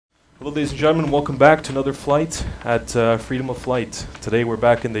Hello ladies and gentlemen, welcome back to another flight at Freedom of Flight. Today we're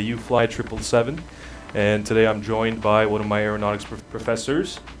back in the U-Fly 777, and today I'm joined by one of my aeronautics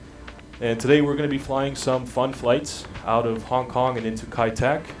professors. And today we're going to be flying some fun flights out of Hong Kong and into Kai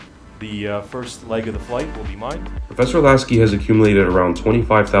Tak. The first leg of the flight will be mine. Professor Lasky has accumulated around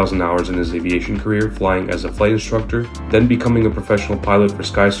 25,000 hours in his aviation career flying as a flight instructor, then becoming a professional pilot for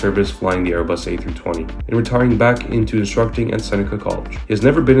Sky Service flying the Airbus A320, and retiring back into instructing at Seneca College. He has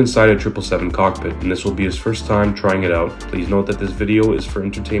never been inside a 777 cockpit, and this will be his first time trying it out. Please note that this video is for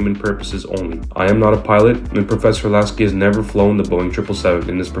entertainment purposes only. I am not a pilot, and Professor Lasky has never flown the Boeing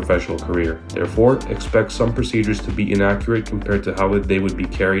 777 in his professional career. Therefore, expect some procedures to be inaccurate compared to how they would be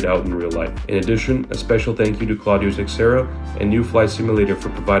carried out in real life. In addition, a special thank you to Claudio Texera and U-Fly Simulator for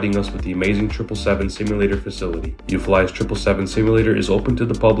providing us with the amazing 777 simulator facility. U-Fly's 777 simulator is open to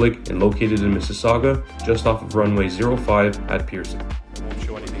the public and located in Mississauga, just off of runway 05 at Pearson. I won't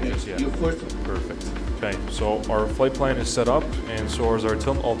show anything just yet. Perfect. Okay, so our flight plan is set up, and so is our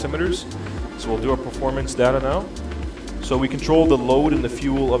altimeters. So we'll do our performance data now. So we control the load and the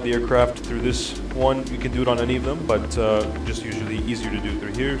fuel of the aircraft through this one. You can do it on any of them, but just usually easier to do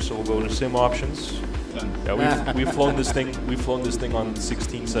through here. So we'll go to sim options. Yeah, we've flown this thing. We've flown this thing on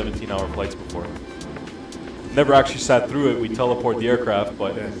 16, 17-hour flights before. Never actually sat through it. We teleport the aircraft,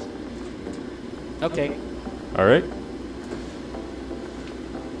 but okay. All right.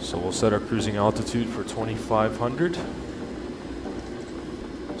 So we'll set our cruising altitude for 2,500.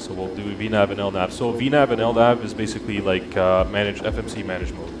 So we'll do VNAV and LNAV. So VNAV and LNAV is basically like FMC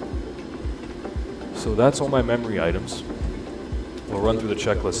manage mode. So that's all my memory items. We'll run through the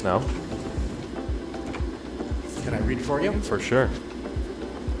checklist now. Can I read for you? For sure.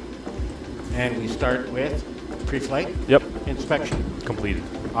 And we start with pre-flight. Yep. Inspection. Completed.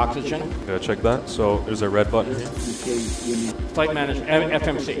 Oxygen. Gotta check that. So there's a red button here. Flight management.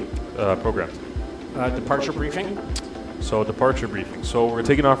 FMC. Programmed. Departure briefing. So departure briefing. So we're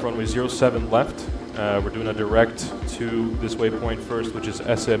taking off runway 07 left. We're doing a direct to this waypoint first, which is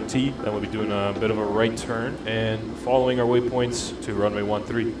SMT. Then we'll be doing a bit of a right turn and following our waypoints to runway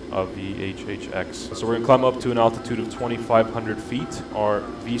 13 of VHHX. So we're going to climb up to an altitude of 2,500 feet. Our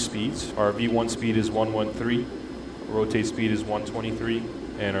V speeds. Our V1 speed is 113. Rotate speed is 123.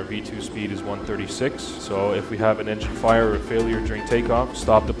 And our V2 speed is 136. So if we have an engine fire or failure during takeoff,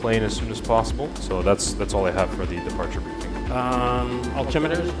 stop the plane as soon as possible. So that's all I have for the departure briefing.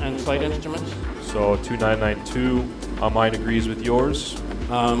 Altimeters and flight instruments. So 2992, mine agrees with yours.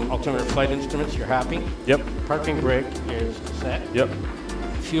 Altimeter flight instruments, you're happy? Yep. Parking brake is set. Yep.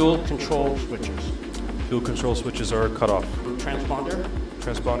 Fuel control switches. Fuel control switches are cut off. Transponder.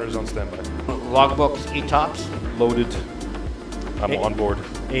 Transponder is on standby. Logbooks, ETOPS. Loaded. I'm on board.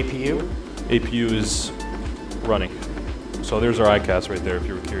 APU. APU is running. So there's our ICAS right there if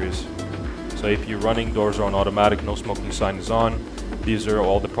you were curious. So APU running, doors are on automatic, no smoking sign is on. These are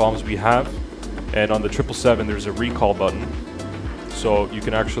all the problems we have. And on the 777 there's a recall button. So you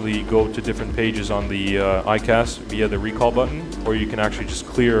can actually go to different pages on the ICAS via the recall button, or you can actually just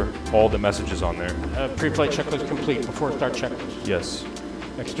clear all the messages on there. Pre-flight checklist complete, before start checklist. Yes.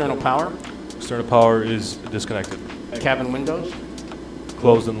 External power. External power is disconnected. Cabin windows.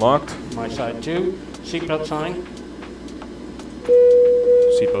 Closed and locked. My side too. Seatbelt sign.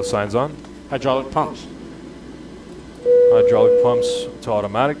 Seatbelt signs on. Hydraulic pumps. Hydraulic pumps to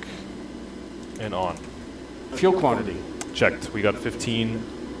automatic and on. Fuel quantity. Checked. We got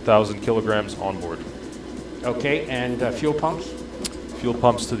 15,000 kilograms on board. Okay, and fuel pumps? Fuel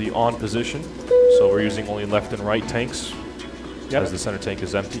pumps to the on position. So we're using only left and right tanks, as the center tank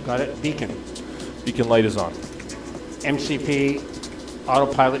is empty. Got it. Beacon. Beacon light is on. MCP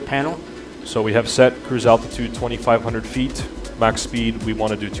autopilot panel. So we have set cruise altitude 2,500 feet. Max speed, we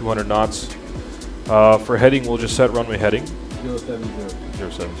want to do 200 knots. For heading, we'll just set runway heading. 070.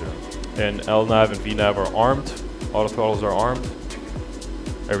 070. And LNAV and VNAV are armed. Autothrottles are armed.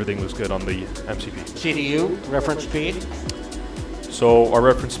 Everything looks good on the MCP. CDU, reference speed. So our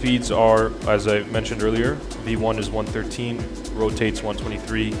reference speeds are, as I mentioned earlier, V1 is 113, rotates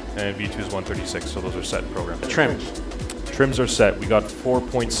 123, and V2 is 136. So those are set in program. Trims. Trims are set. We got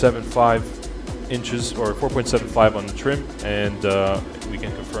 4.75 inches or 4.75 on the trim, and we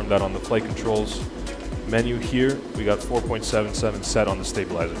can confirm that on the flight controls menu here. We got 4.77 set on the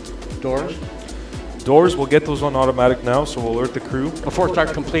stabilizer. Doors. Doors, we'll get those on automatic now, so we'll alert the crew. Before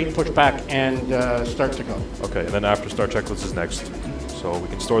start complete, push back and start to go. Okay, and then after start checklist is next. So we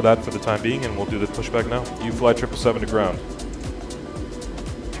can store that for the time being, and we'll do the pushback now. U-Fly 777 to ground.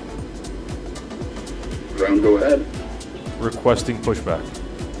 Ground, go ahead. Requesting pushback.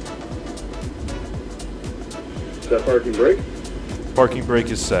 Set parking brake. Parking brake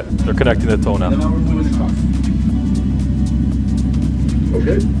is set. They're connecting the tow now. And now we're moving the car.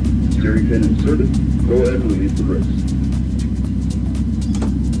 Okay, steering pin inserted. Go ahead and release the brakes.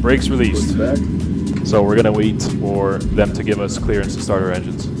 Brakes released. Back. So we're gonna wait for them to give us clearance to start our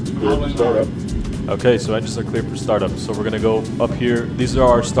engines. Start up. Okay, so engines are clear for startup. So we're gonna go up here. These are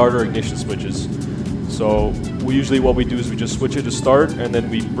our starter ignition switches. So we usually what we do is we just switch it to start, and then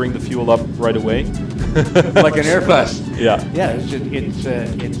we bring the fuel up right away. Like an Airbus. Yeah. Yeah,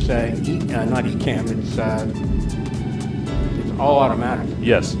 not ECAM. It's all automatic.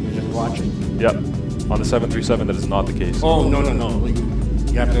 Yes. You just watch it. Yep. On the 737, that is not the case. Oh no.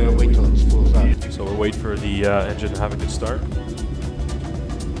 You have to wait till it spools up. So we're waiting for the engine to have a good start.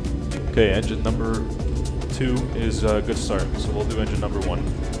 Okay, engine number 2 is a good start. So we'll do engine number 1.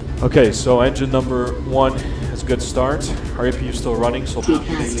 Okay, so engine number 1 has a good start. Our APU is still running, so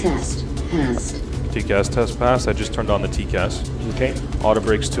TCAS test passed. TCAS test passed. I just turned on the TCAS. Okay. Auto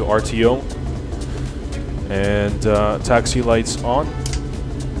brakes to RTO. And taxi lights on.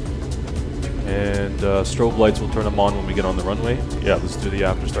 And strobe lights, we'll turn them on when we get on the runway. Yeah, let's do the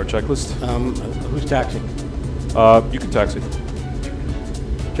after start checklist. Who's taxing? You can taxi.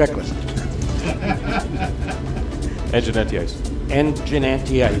 Checklist. Engine anti-ice. Engine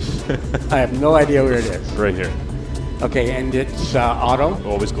anti-ice. I have no idea where it is. Right here. Okay, and it's auto?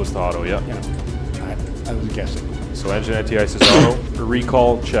 Always goes to auto, yeah. Yeah. I was guessing. So engine anti-ice is auto.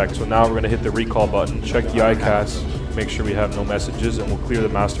 Recall check. So now we're going to hit the recall button, check the ICAS, make sure we have no messages, and we'll clear the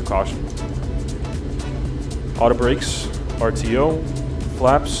master caution. Auto brakes, RTO,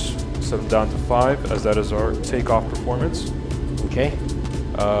 flaps, set them down to 5, as that is our takeoff performance. Okay.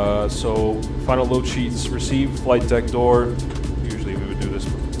 So final load sheets received, flight deck door. Usually we would do this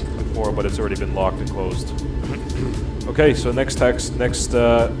before, but it's already been locked and closed. Okay, so next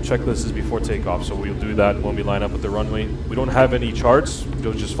checklist is before takeoff. So we'll do that when we line up at the runway. We don't have any charts.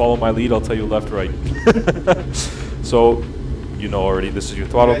 You'll just follow my lead. I'll tell you left, right. So you know already. This is your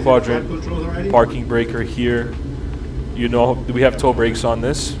throttle quadrant. Parking breaker here. You know, we have toe brakes on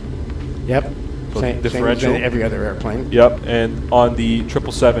this. Yep. So Same differential. as every other airplane. Yep, and on the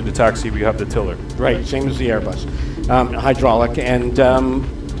 777 to taxi, we have the tiller. Right, same as the Airbus. Hydraulic, and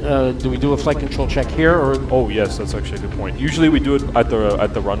do we do a flight control check here, or? Oh yes, that's actually a good point. Usually we do it at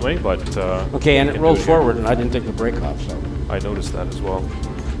the runway, but Okay, and we it can rolls do here. forward, and I didn't take the brake off, so. I noticed that as well.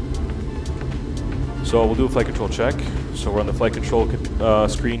 So we'll do a flight control check. So we're on the flight control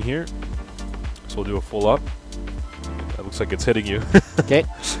screen here. So we'll do a full up. That looks like it's hitting you. Okay,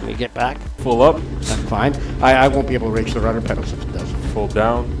 let me get back. Full up. That's fine. I won't be able to reach the rudder pedals if it does. Full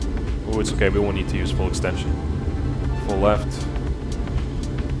down. Oh, it's okay. We won't need to use full extension. Full left.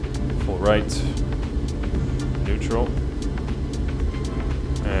 Full right. Neutral.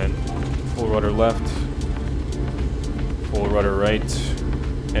 And full rudder left. Full rudder right.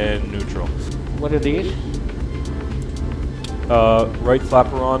 And neutral. What are these? Right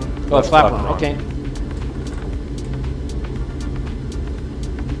flapper on. Oh, Left flapper on, okay.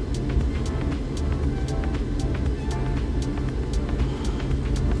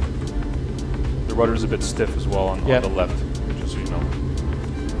 The rudder is a bit stiff as well on the left, just so you know.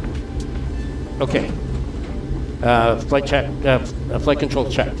 Okay. Flight check. Flight control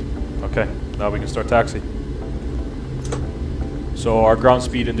checked. Okay, now we can start taxi. So our ground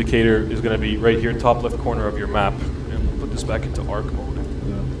speed indicator is going to be right here, top left corner of your map. And we'll put this back into arc mode.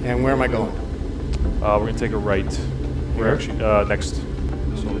 And where am I going? We're going to take a right. We're Here? actually next.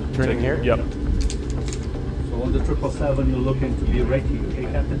 So Turning here? Yep. So on the 777, you're looking to be right here, okay,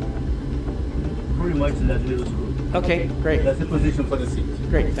 Captain? Pretty much that little screw. Okay, great. That's the position for the seat.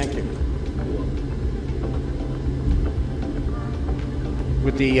 Great, thank you.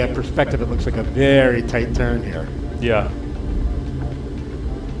 With the perspective, it looks like a very tight turn here. Yeah.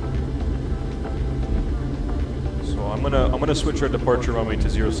 So I'm gonna switch our departure runway to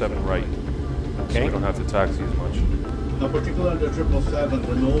 07 right. So Okay. we don't have to taxi as much. Now, particularly the 777,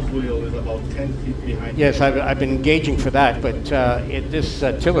 the nose wheel is about 10 feet behind. Yes, I've been gauging for that, but this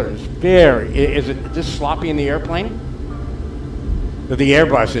tiller is very. Is it this sloppy in the airplane? The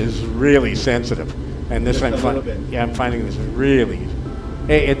Airbus is really sensitive, and this Just a little bit. I'm finding this is really.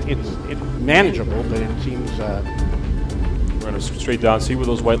 It's manageable, but it seems. We're gonna straight down. See where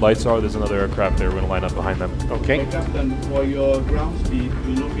those white lights are? There's another aircraft there. We're gonna line up behind them. Okay. So, Captain, for your ground speed,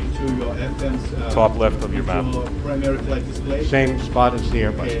 you look into your FM's Top left of your map. your primary flight display. Same spot as the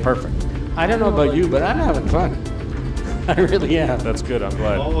Airbus. Okay. Perfect. I don't know about you, but I'm having fun. I really am. That's good. I'm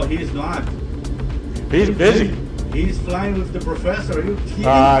glad. Oh, he's not. He's busy. He's flying with the professor. Are you kidding? No.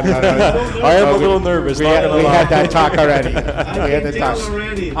 I am a little nervous. We not had, gonna we lie. had that talk already. I We had can the tell talk.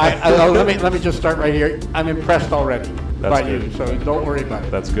 already. Let me just start right here. I'm impressed already. That's by good. you, so don't worry about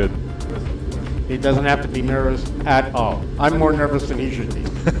it. That's good. He doesn't have to be nervous at all. I'm more nervous than he should be.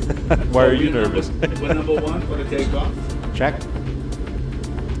 Why are you nervous? We're number one for the takeoff. Check.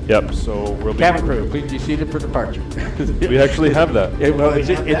 Yep, so we'll be... Cabin crew, please be seated for departure. We actually have that. Yeah, well, it's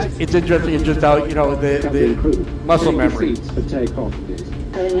interesting. It's just how, you know, the muscle memory.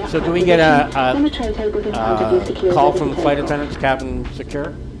 So do we get a call from the flight attendants, cabin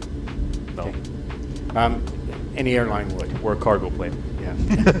secure? No, Any airline would. we're a cargo plane. Yeah.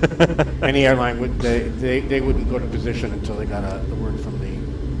 Any airline would. They wouldn't go to position until they got the word from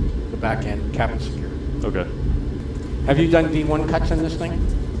the back end cabin secure. Okay. Have you done V1 cuts in this thing?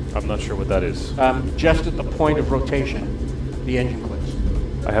 I'm not sure what that is. Just at the point of rotation, the engine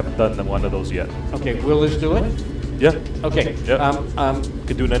clicks. I haven't done one of those yet. Okay, will this do it? Yeah. Okay. Yeah.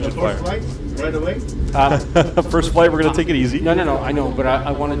 Could do an engine fire. First flight, right away. First flight, we're going to take it easy. No, I know, but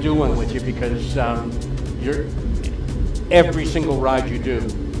I want to do one with you because you're every single ride you do,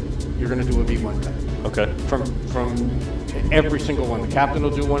 you're going to do a V1 cut. Okay. From every single one. The captain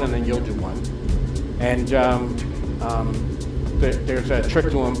will do one, and then you'll do one. And there's a trick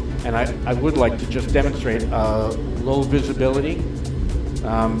to them, and I would like to just demonstrate a low visibility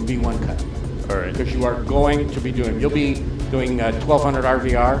V1 cut. All right. Because you are going to be doing, you'll be doing 1200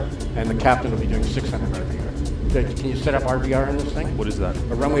 RVR, and the captain will be doing 600 RVR. Can you set up RVR in this thing? What is that?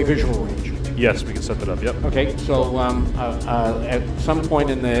 A runway visual range. Yes, we can set that up. Yep. Okay, so at some point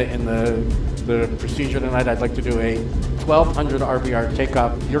in the procedure tonight, I'd like to do a 1200 RVR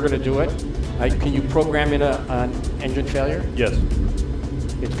takeoff. You're going to do it. Can you program in an engine failure? Yes.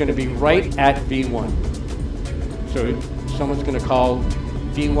 It's going to be right at V1. So someone's going to call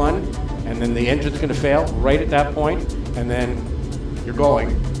V1, and then the engine's going to fail right at that point, and then you're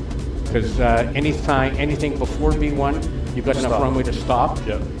going. Because anything before V1, you've got enough runway to stop.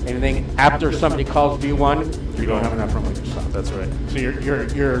 Yep. Anything after somebody calls V1, you don't have enough runway to stop. That's right. So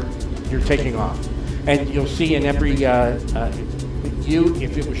you're taking off, and you'll see in every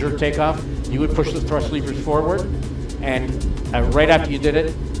if it was your takeoff, you would push the thrust levers forward, and right after you did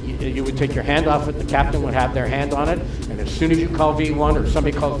it, you would take your hand off it. The captain would have their hand on it, and as soon as you call V1 or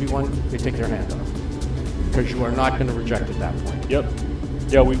somebody calls V1, they take their hand off because you are not going to reject at that point. Yep.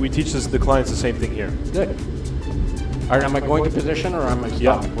 Yeah, we teach the clients the same thing here. Good. All right, am I going to position or am I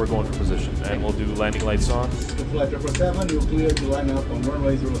stopping? Yeah, we're going for position, and we'll do landing lights on. Flight 777, you're clear to line up on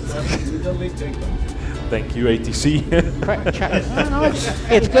runway 07, immediately take off. Thank you, ATC.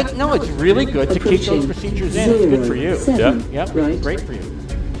 It's good. No, it's really good to keep those procedures in. It's good for you. Yeah. Yep. Right. Great for you.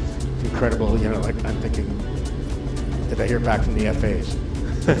 It's incredible. You know, like I'm thinking, did I hear back from the FAs?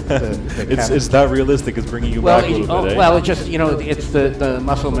 It's that realistic. It's bringing you back a little bit. Well, it's just, you know, it's the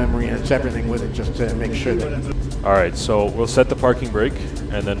muscle memory and it's everything with it, just to make sure that. All right, so we'll set the parking brake,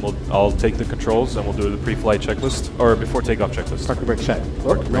 and then I'll take the controls, and we'll do the pre-flight checklist or before takeoff checklist. Parking brake set.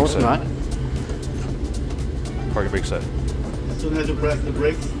 Parking brake No, it's set. not. Parking brake set. As soon as you press the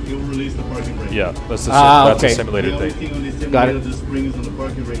brakes, you'll release the parking brake. Yeah, that's Okay. a simulated The only thing. thing on the Got simulator, it. the spring is on the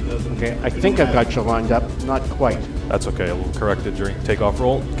parking brake. Doesn't. Okay, I think I've got you lined up. Not quite. That's okay. We'll correct it during takeoff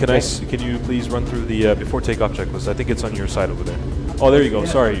roll. Can you please run through the before takeoff checklist? I think it's on your side over there. Oh, there you go.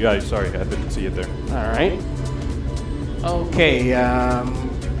 Sorry, sorry, I didn't see it there. All right. Okay.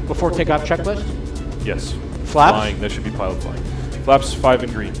 Before takeoff checklist. Yes. Flaps? Flying. That should be pilot flying. Flaps 5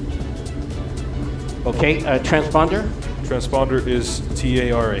 in green. Okay. Transponder Transponder is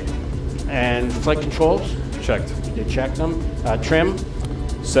TARA. and flight controls. Checked. You did check them. Trim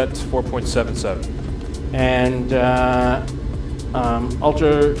Set 4.77. and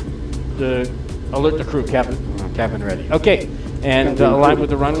alert the crew. Cabin ready. Okay. And align with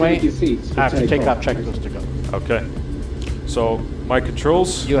the runway. After takeoff checklist to go. Okay. So my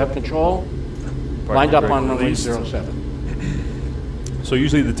controls. You have control. Parking Lined up brake on runway released. 07. So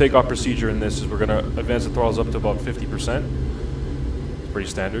usually the takeoff procedure in this is we're going to advance the throttles up to about 50%. It's pretty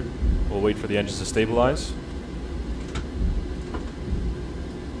standard. We'll wait for the engines to stabilize.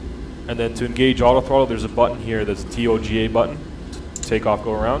 And then to engage auto throttle, there's a button here that's a TOGA button. Take off,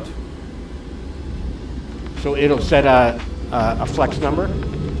 go around. So it'll set a flex number.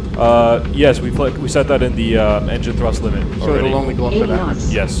 Yes, we set that in the engine thrust limit So already. it'll only go up to 80 that.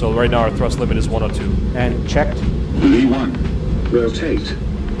 knots. Yes, so right now our thrust limit is 102. And checked. V1. Rotate.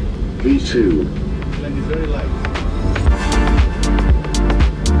 V2. Plane is very light.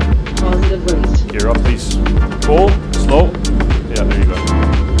 Positive raise. Gear up, please. Full, slow. Yeah, there you go.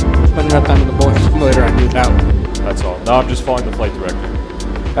 Spend enough time in the Boeing simulator, I knew that one. That's all. Now I'm just following the flight director.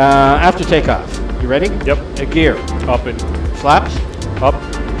 After takeoff, you ready? Yep. Gear. Up and Flaps. up.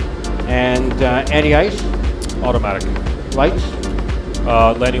 And anti-ice. Automatic. Lights.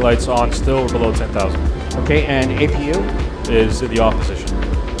 Landing lights on still. We're below 10,000. Okay, and APU is in the off position.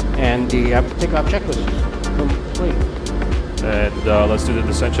 and the takeoff checklist is complete. And let's do the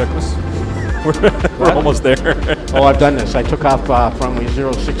descent checklist. We're almost there. Oh, I've done this. I took off from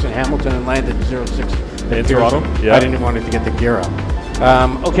 06 in Hamilton and landed 06 in Toronto. Yeah. I didn't want it to get the gear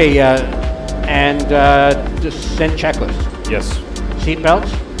up. Okay, and descent checklist. Yes. Seat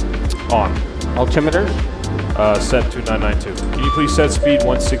belts, On. altimeters, Set 2992. Can you please set speed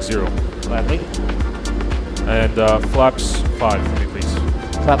 160? gladly. And flaps 5 for me, please.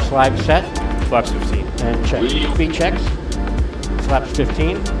 Flaps 5 set, Flaps 15. and check. Speed checks, flaps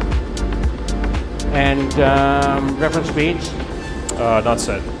 15. And reference speeds, Not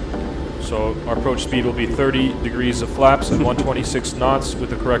set. So our approach speed will be 30 degrees of flaps and 126 knots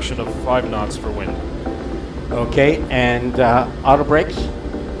with a correction of 5 knots for wind. okay, and auto brakes,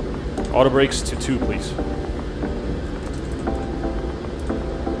 Auto brakes to 2, please.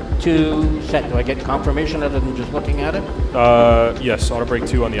 2 set. Do I get confirmation other than just looking at it? Yes, auto brake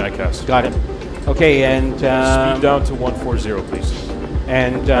 2 on the ICAS. Got it. Okay, and Speed down to 140, please.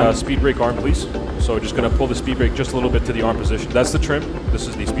 and Speed brake arm, please. So just going to pull the speed brake just a little bit to the arm position. That's the trim. This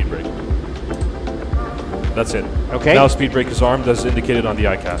is the speed brake. That's it. Okay. Now speed brake is armed as indicated on the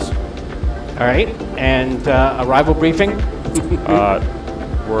ICAS. all right, and arrival briefing.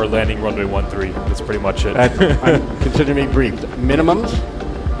 We're landing runway 13. That's pretty much it. Consider me briefed. Minimums,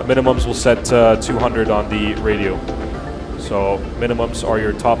 Minimums will set 200 on the radio. So minimums are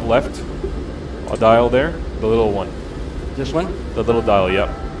your top left dial there, the little one. this one, The little dial, yep.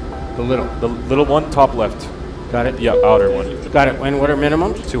 the little. The little one, top left. Got it. Yep, outer one. Got it. And what are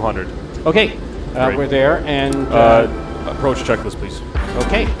minimums? 200. Okay, Great. we're there, and Approach checklist, please.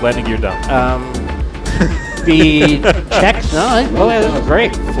 okay. Landing gear down. Speed checks. No, oh, yeah, this is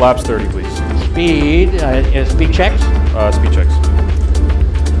great. Flaps 30, please. Speed speed checks. Speed checks.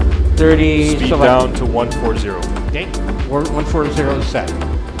 30. Speed select. down to 140. Okay, 140 is set.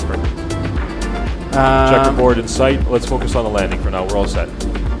 Perfect. Checkerboard in sight. Let's focus on the landing for now. We're all set.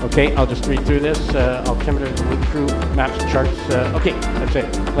 Okay, I'll just read through this. Altimeter, route crew, maps, charts. Okay, that's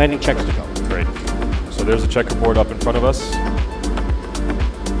it. Landing checks to go. Great. So there's a checkerboard up in front of us.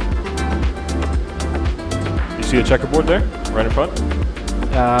 You see a checkerboard there, right in front?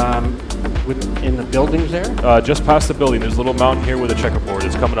 In the buildings there. Just past the building, there's a little mountain here with a checkerboard.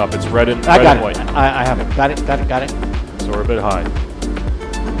 It's coming up. It's red and I got white. it. I have it. Got it. So we're a bit high.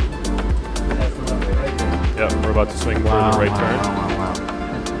 Yeah, we're about to swing for the right turn. Wow.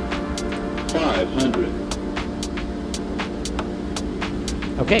 500.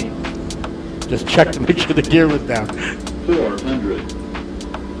 Okay. Just check to make sure the gear was down. 400.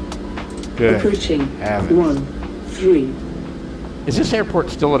 Good. Approaching Heavens. 13. Is this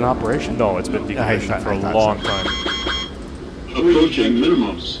airport still in operation? No, it's been decommissioned for a long time. Approaching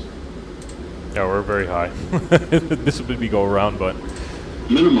minimums. Yeah, we're very high. This would be go around, but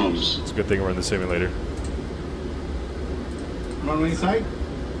Minimums. it's a good thing we're in the simulator. Runway side.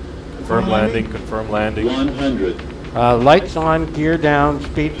 Confirm landing, confirm landing. 100. Lights on, gear down,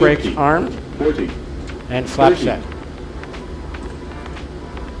 speed brakes 50. armed, 40. and flap 30. set.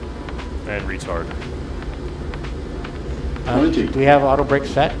 And retard. 20. Do we have auto brake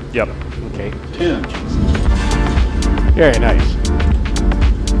set? Yep. Okay. 10. Very nice.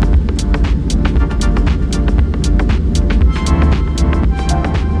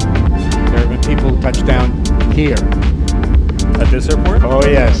 There have been people who touched down here. At this airport? Oh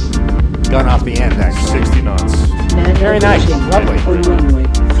yes. Gun off the end, actually. 60 knots. Now Very nice. approaching Lovely. On runway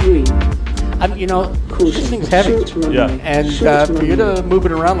 3. You know, Caution. this thing's heavy. Short runway. Yeah. And Short for you to runway. move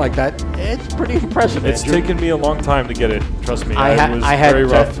it around like that, it's pretty impressive. It's Andrew. taken me a long time to get it. Trust me. I It had was I had very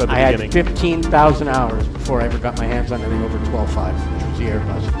rough at the I had beginning. 15,000 hours before I ever got my hands on anything over 12.5, which was the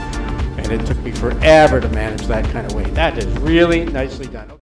Airbus, and it took me forever to manage that kind of weight. That is really nicely done.